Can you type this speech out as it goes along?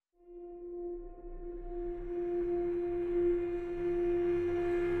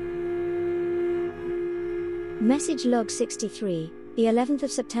Message log 63, the 11th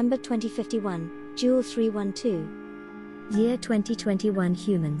of September 2051, Joule 312. Year 2021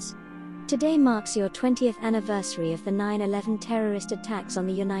 Humans. Today marks your 20th anniversary of the 9/11 terrorist attacks on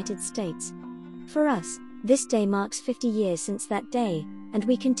the United States. For us, this day marks 50 years since that day, and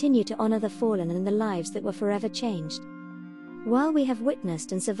we continue to honor the fallen and the lives that were forever changed. While we have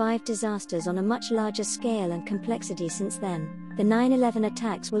witnessed and survived disasters on a much larger scale and complexity since then, the 9/11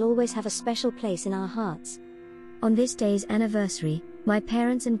 attacks will always have a special place in our hearts. On this day's anniversary, my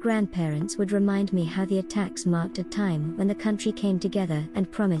parents and grandparents would remind me how the attacks marked a time when the country came together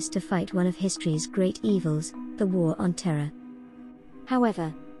and promised to fight one of history's great evils, the War on Terror.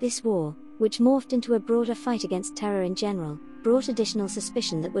 However, this war, which morphed into a broader fight against terror in general, brought additional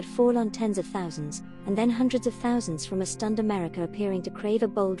suspicion that would fall on tens of thousands, and then hundreds of thousands from a stunned America appearing to crave a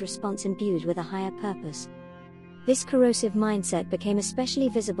bold response imbued with a higher purpose. This corrosive mindset became especially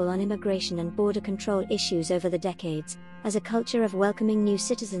visible on immigration and border control issues over the decades, as a culture of welcoming new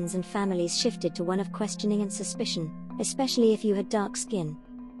citizens and families shifted to one of questioning and suspicion, especially if you had dark skin.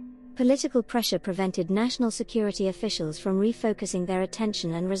 Political pressure prevented national security officials from refocusing their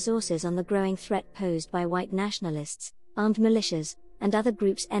attention and resources on the growing threat posed by white nationalists, armed militias, and other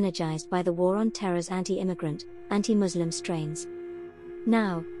groups energized by the War on Terror's anti-immigrant, anti-Muslim strains.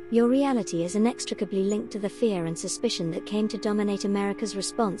 Now, your reality is inextricably linked to the fear and suspicion that came to dominate America's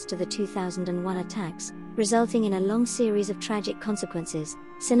response to the 2001 attacks, resulting in a long series of tragic consequences,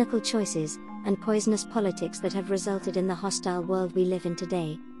 cynical choices, and poisonous politics that have resulted in the hostile world we live in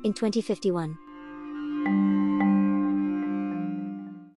today, in 2051.